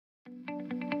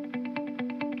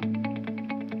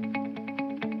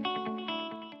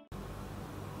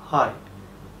Hi,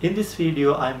 in this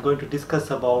video I am going to discuss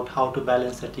about how to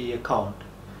balance a TE account.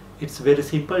 It's very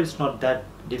simple, it's not that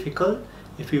difficult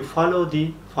if you follow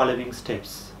the following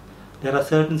steps. There are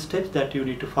certain steps that you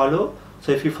need to follow,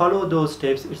 so if you follow those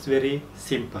steps it's very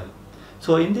simple.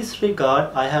 So in this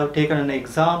regard I have taken an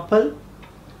example.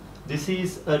 This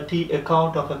is a TE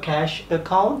account of a cash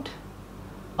account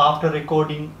after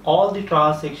recording all the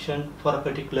transactions for a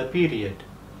particular period.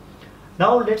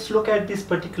 Now let's look at this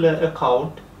particular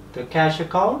account, the cash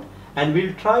account, and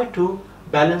we'll try to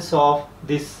balance off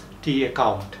this TE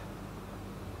account.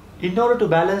 In order to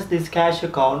balance this cash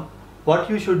account, what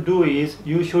you should do is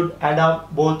you should add up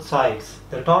both sides,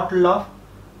 the total of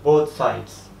both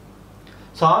sides.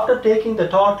 So after taking the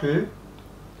total,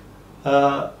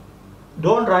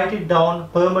 don't write it down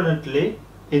permanently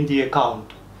in the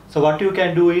account. So what you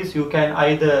can do is you can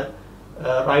either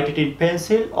write it in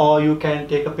pencil, or you can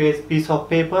take a piece of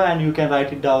paper and you can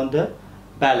write it down the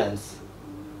balance.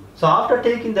 So after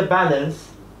taking the balance,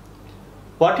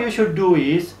 what you should do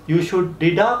is you should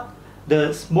deduct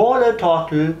the smaller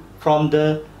total from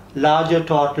the larger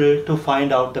total to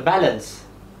find out the balance.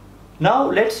 Now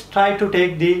let's try to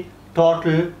take the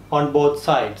total on both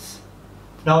sides.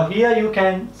 Now here you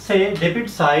can say debit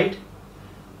side,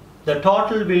 the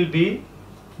total will be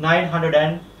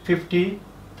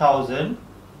 950,000.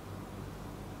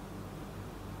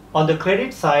 On the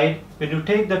credit side, when you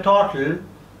take the total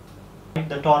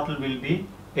will be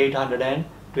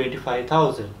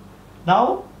 825,000.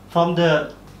 Now from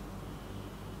the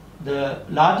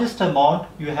largest amount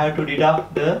you have to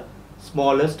deduct the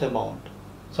smallest amount.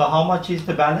 So how much is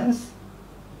the balance?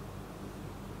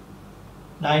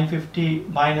 950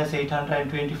 minus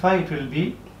 825, it will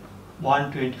be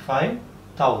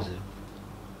 125,000.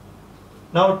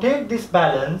 Now take this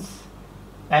balance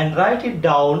and write it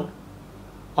down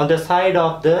on the side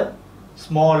of the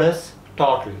smallest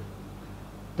total.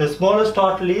 The smallest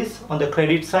total is on the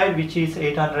credit side, which is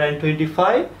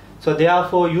 825. So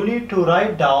therefore you need to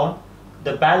write down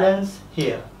the balance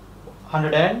here,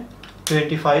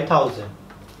 125,000.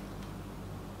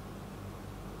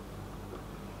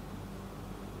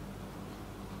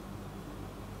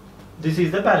 This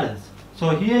is the balance. So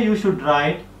here you should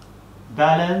write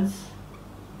balance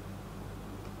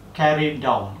carried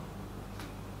down.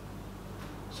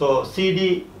 So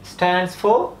CD stands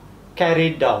for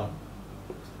carried down.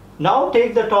 Now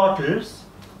take the totals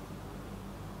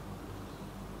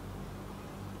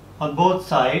on both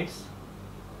sides.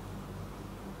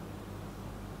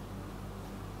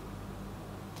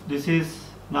 This is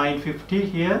 950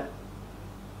 here,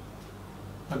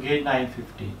 again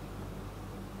 950.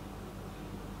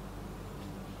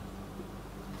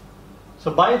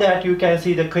 So by that you can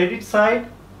see the credit side,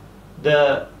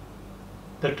 the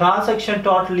transaction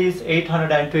total is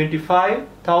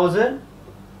 825,000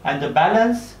 and the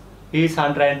balance is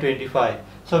 125.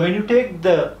 So when you take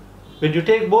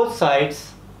both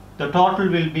sides, the total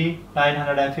will be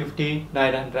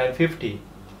 950.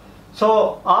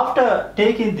 So after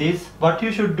taking this, what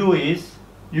you should do is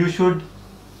you should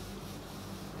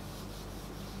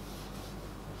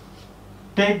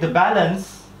take the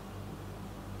balance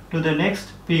to the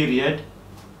next period.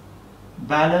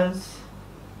 Balance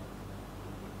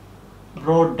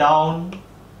wrote down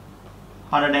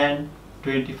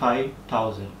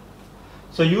 125,000.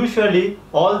 So usually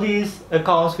all these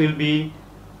accounts will be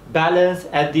balanced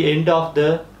at the end of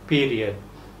the period.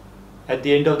 At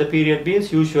the end of the period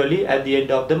means usually at the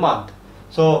end of the month.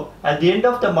 So at the end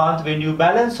of the month, when you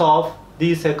balance off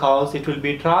these accounts, it will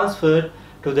be transferred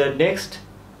to the next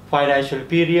financial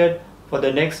period for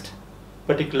the next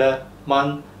particular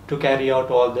month to carry out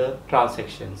all the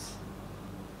transactions.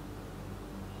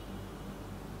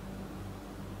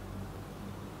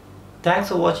 Thanks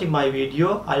for watching my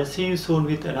video. I'll see you soon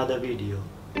with another video.